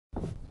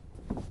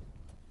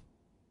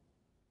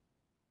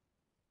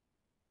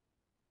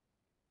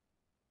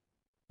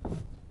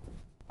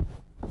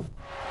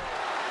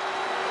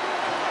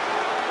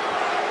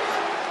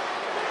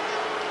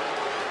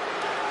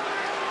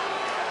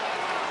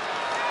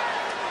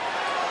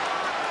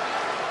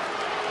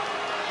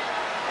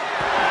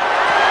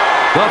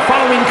The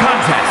following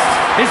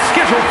contest is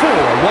scheduled for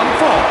one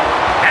fall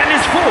and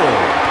is for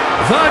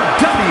the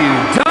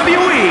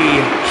WWE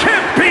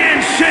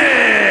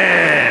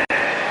Championship!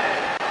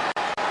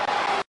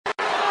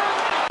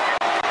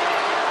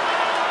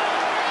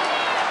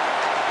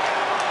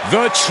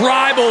 The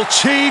Tribal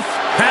Chief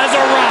has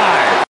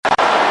arrived!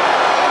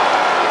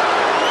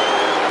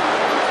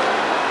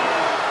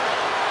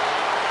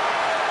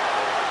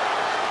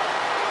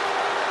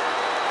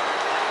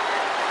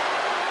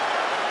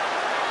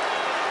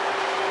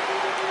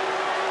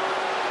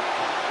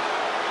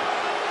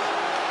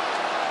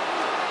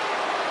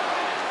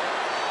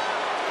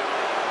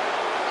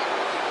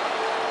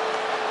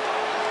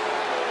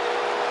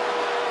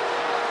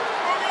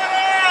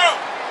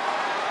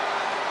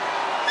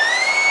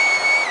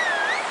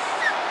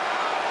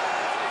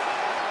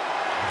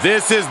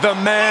 This is the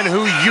man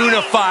who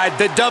unified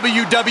the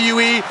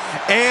WWE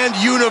and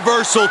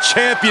Universal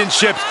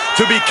Championships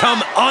to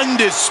become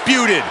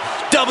undisputed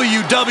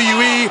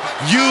WWE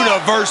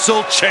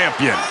Universal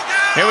Champion.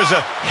 It was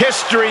a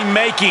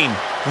history-making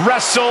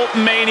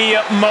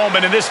WrestleMania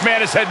moment, and this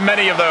man has had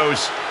many of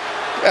those.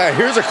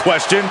 Here's a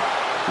question.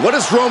 What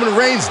has Roman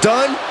Reigns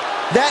done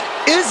that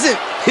isn't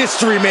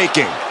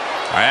history-making?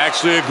 I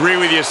actually agree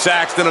with you,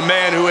 Saxton, a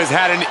man who has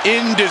had an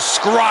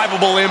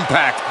indescribable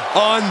impact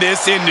on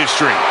this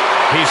industry.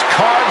 He's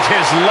carved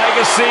his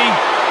legacy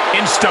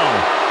in stone.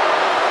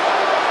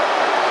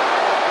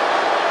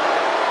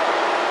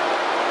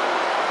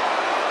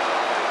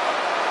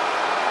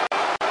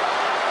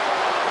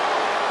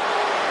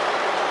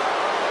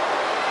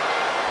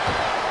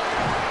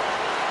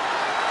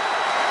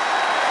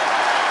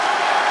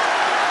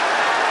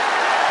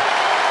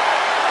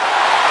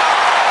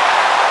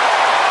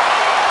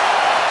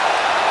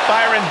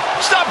 Byron,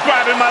 stop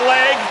grabbing my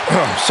leg.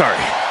 Oh, sorry.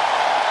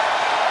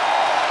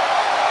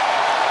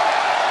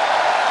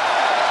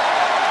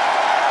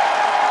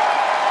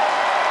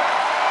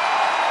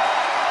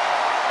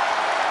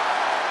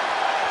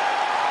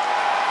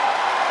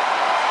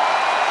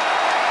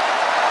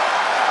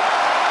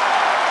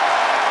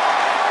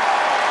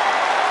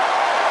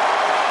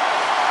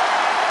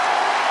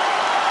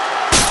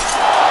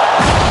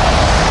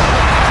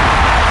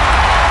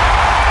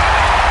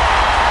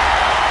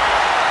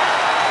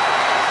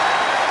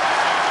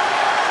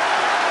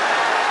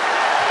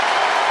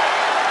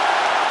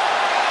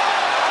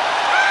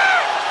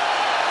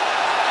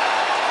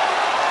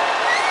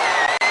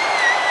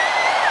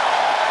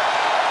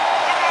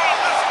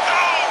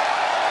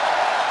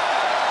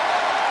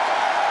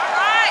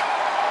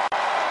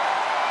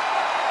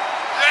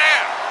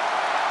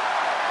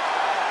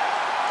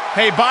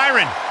 Hey,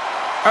 Byron,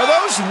 are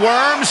those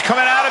worms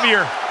coming out of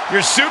your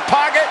suit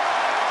pocket?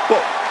 Whoa,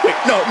 wait,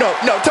 no.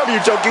 Tell me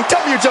you're joking.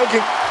 Tell me you're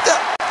joking.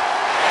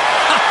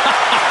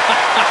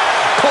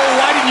 Cole,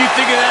 why didn't you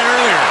think of that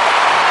earlier?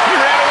 He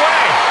ran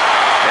away.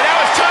 And now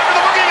it's time for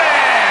the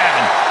boogeyman.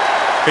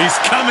 He's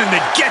coming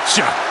to get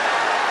you.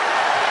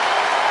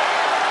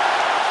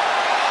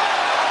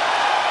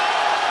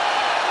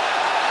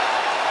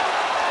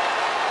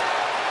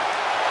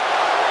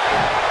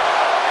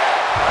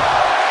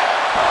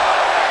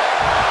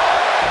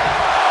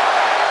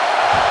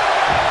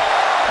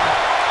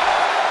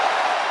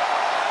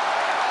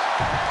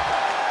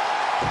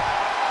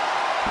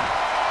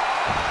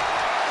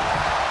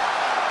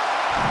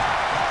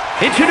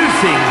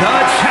 Introducing the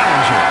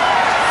challenger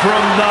from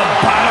the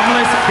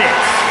bottomless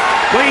pits,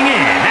 weighing in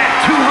at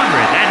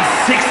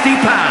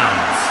 260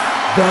 pounds,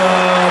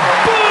 the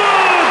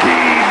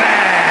Boogeyman!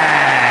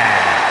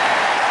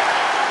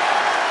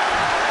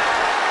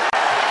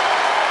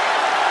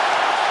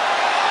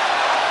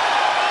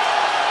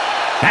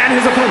 And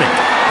his opponent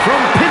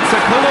from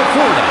Pensacola,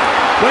 Florida,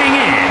 weighing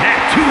in at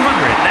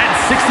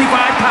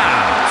 265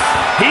 pounds,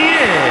 he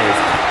is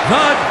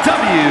the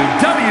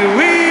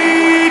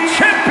WWE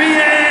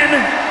Champion!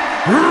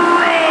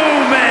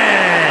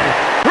 Roman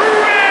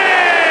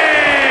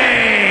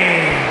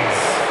Reigns!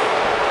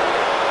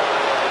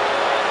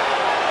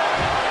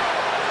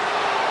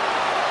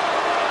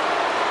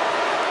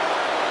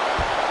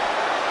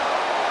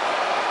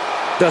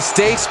 The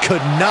stakes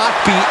could not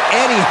be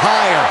any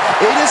higher.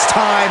 It is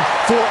time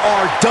for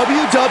our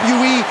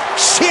WWE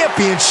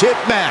Championship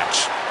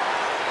match.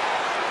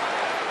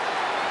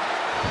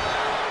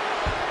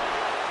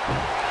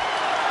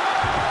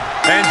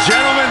 And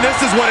gentlemen, this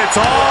is what it's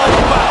all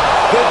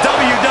about. The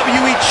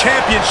WWE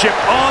Championship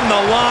on the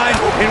line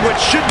in what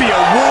should be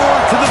a war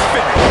to the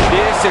finish.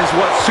 This is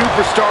what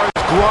superstars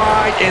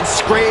grind and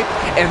scrape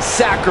and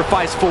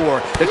sacrifice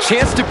for. The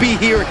chance to be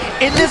here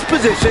in this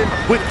position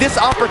with this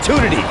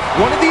opportunity.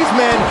 One of these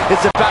men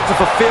is about to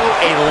fulfill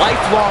a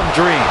lifelong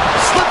dream.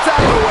 Slips out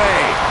of the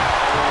way.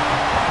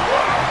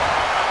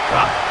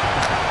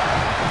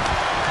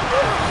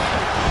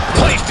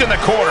 Placed in the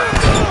corner.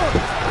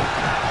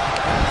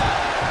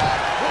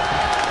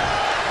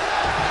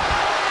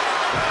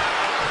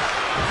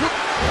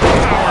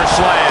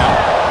 Slam.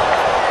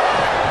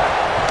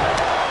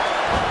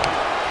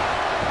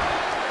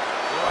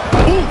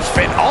 Oof,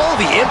 and all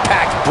the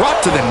impact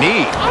brought to the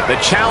knee. The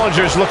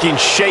challenger's looking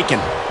shaken.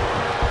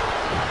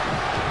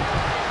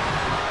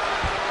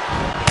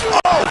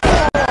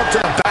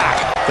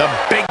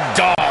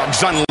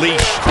 is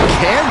unleashed.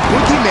 Can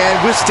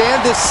Boogeyman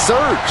withstand this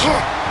surge?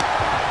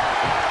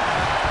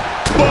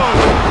 Boom!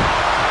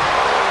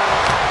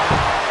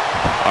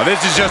 Oh,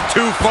 this is just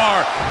too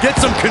far. Get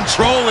some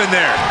control in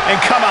there.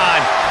 And come on,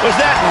 was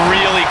that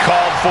really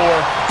called for?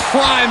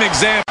 Prime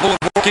example of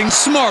working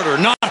smarter,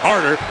 not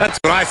harder. That's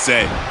what I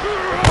say.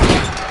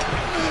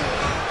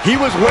 He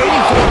was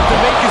waiting for him to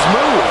make his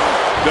move.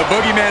 The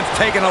Boogeyman's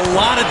taken a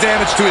lot of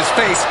damage to his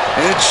face,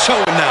 and it's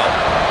showing now.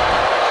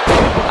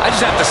 I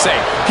just have to say,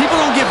 people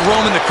don't give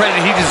Roman the credit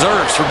he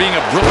deserves for being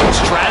a brilliant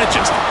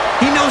strategist.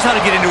 He knows how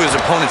to get into his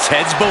opponent's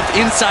heads, both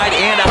inside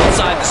and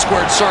outside the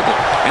squared circle.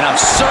 And I'm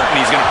certain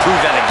he's going to prove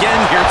that again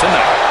here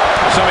tonight.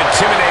 Some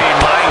intimidating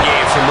mind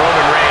games from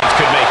Roman Reigns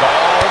could make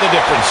all the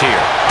difference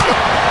here.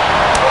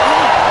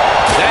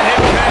 That hit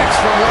connects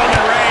from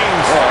Roman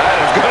Reigns. Oh, that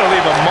is going to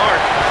leave a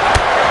mark.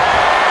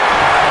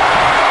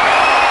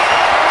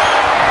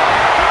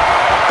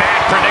 Bad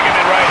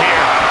predicament right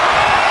here.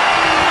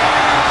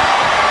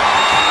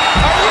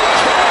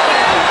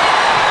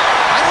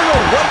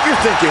 What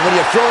you're thinking when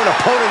you throw an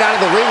opponent out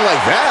of the ring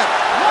like that?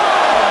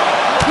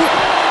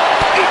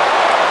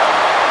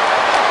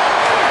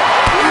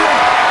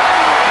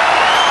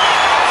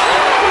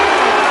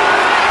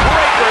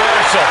 Great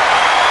reversal.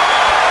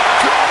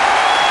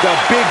 The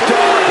big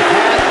dog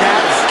had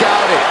that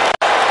scouted.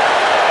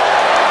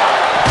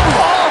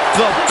 Off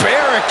the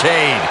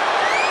barricade.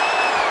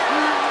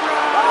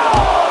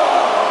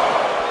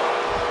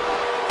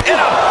 And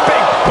a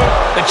big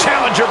boot. The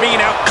challenger being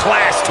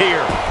outclassed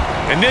here.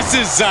 And this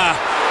is,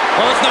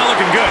 well, it's not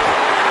looking good.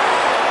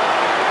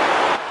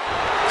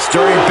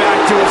 Stirring back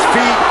to his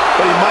feet,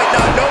 but he might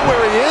not know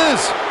where he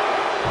is.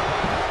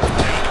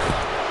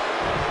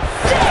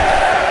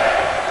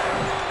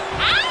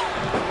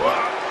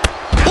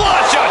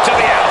 Launch out to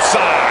the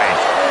outside.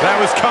 That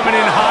was coming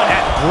in hot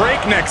at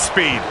breakneck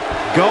speed.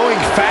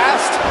 Going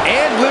fast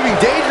and living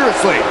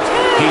dangerously.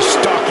 He's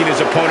stalking his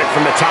opponent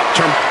from the top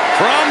turn.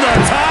 From the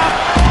top.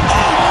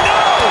 Oh, no!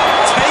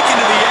 Taken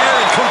to the air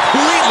and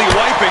completely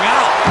wiping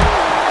out.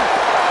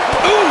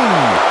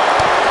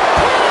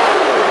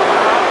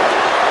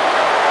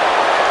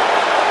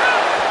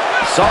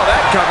 Saw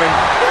that coming.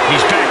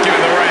 He's back into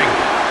the ring.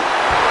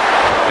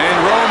 And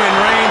Roman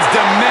Reigns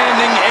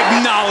demanding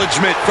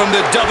acknowledgement from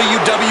the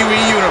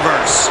WWE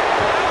Universe.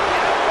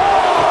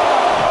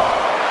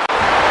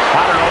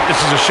 I don't know if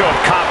this is a show of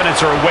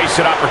confidence or a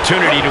wasted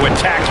opportunity to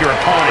attack your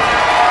opponent.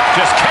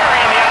 Just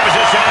carrying the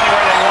opposition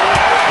anywhere they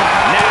want.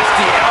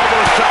 Nasty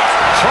elbow shots,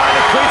 trying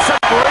to create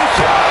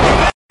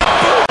separation.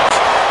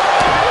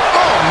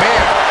 Oh,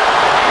 man.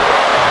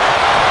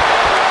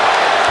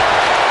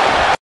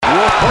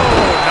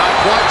 Whoa, not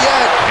quite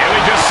yet. And we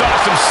just saw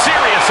some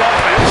serious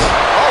offense.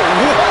 Oh,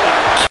 what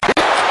a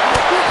kick.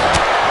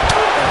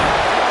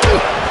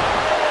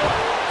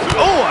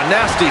 Oh, a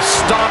nasty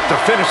stomp to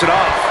finish it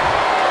off.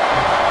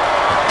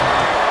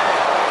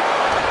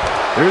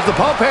 Here's the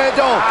pump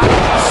handle.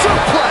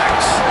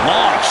 Suplex.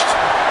 Launched.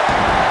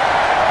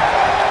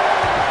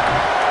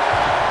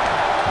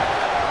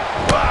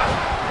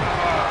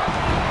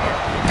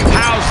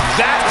 How's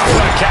that for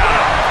a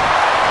counter?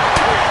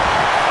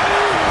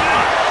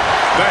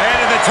 The head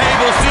of the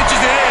table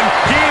cinches it in.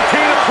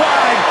 Guillotine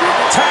applied.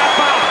 Tap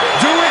out.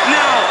 Do it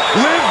now.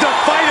 Live to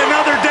fight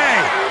another day.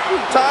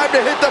 Time to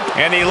hit the...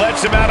 And he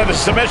lets him out of the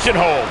submission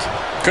hold.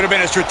 Could have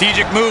been a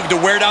strategic move to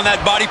wear down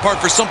that body part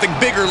for something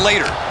bigger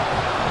later.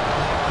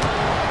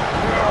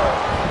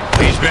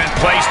 He's been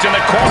placed in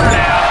the corner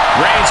now.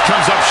 Reigns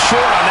comes up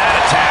short on that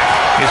attack.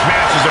 His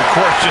match is, of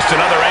course, just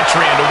another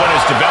entry into what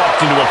has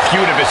developed into a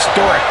feud of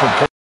historic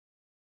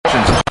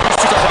proportions. These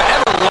two have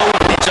ever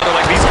loathed each other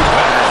like these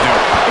competitors do.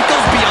 It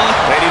goes beyond.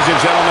 Ladies and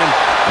gentlemen,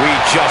 we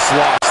just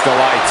lost the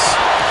lights.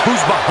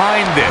 Who's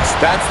behind this?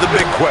 That's the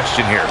big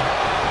question here.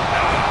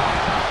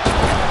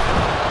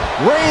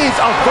 Reigns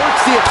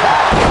averts the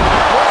attack.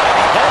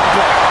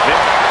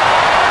 Headbutt.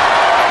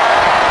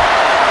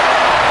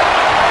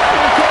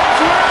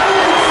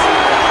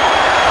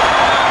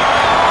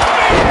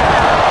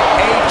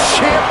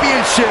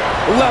 Championship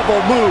level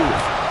move.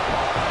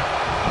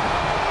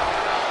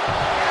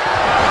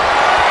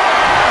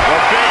 The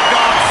big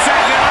dog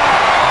setting it up.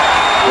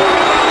 We're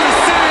about to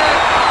see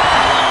it.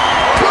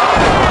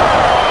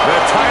 The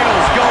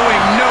title's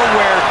going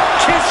nowhere.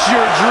 Kiss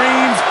your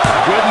dreams.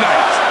 Good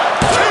night.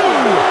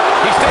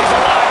 He stays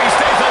alive. He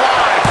stays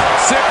alive.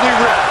 Simply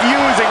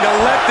refusing to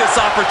let this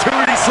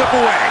opportunity slip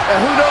away.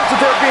 And who knows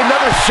if there'll be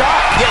another shot,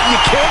 yet you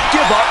can't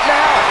give up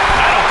now.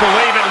 I don't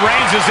believe it.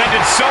 Reigns has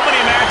ended so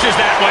many matches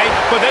that way,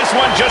 but this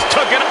one just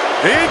took it.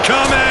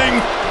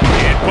 Incoming.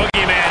 And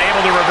Boogeyman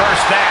able to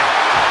reverse that.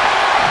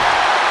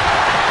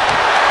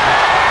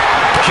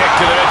 Kick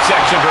to the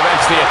midsection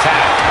prevents the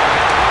attack.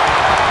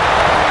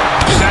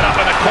 Set up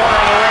in the corner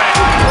of the ring.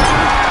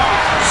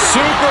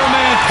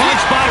 Superman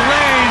punch by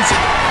Reigns.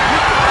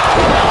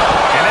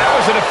 And that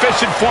was an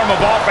efficient form of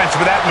offense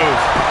with that move.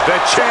 The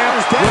champ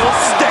will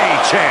stay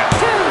champ.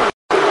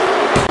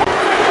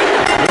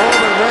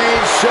 Roman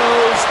Reigns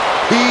shows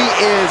he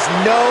is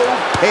no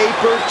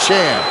paper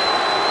champ.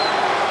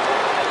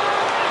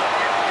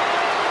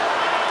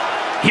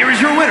 here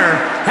is your winner,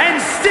 and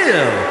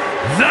still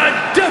the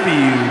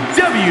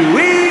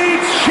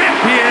WWE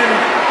Champion,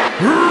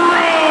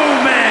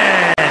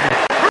 Roman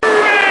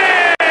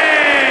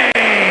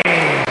Reigns!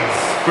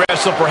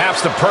 So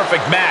perhaps the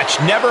perfect match.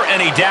 Never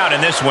any doubt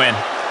in this win.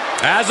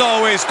 As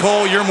always,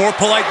 Cole, you're more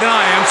polite than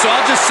I am, so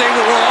I'll just say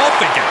what we're all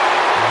thinking.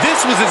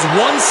 This was as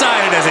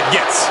one-sided as it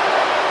gets.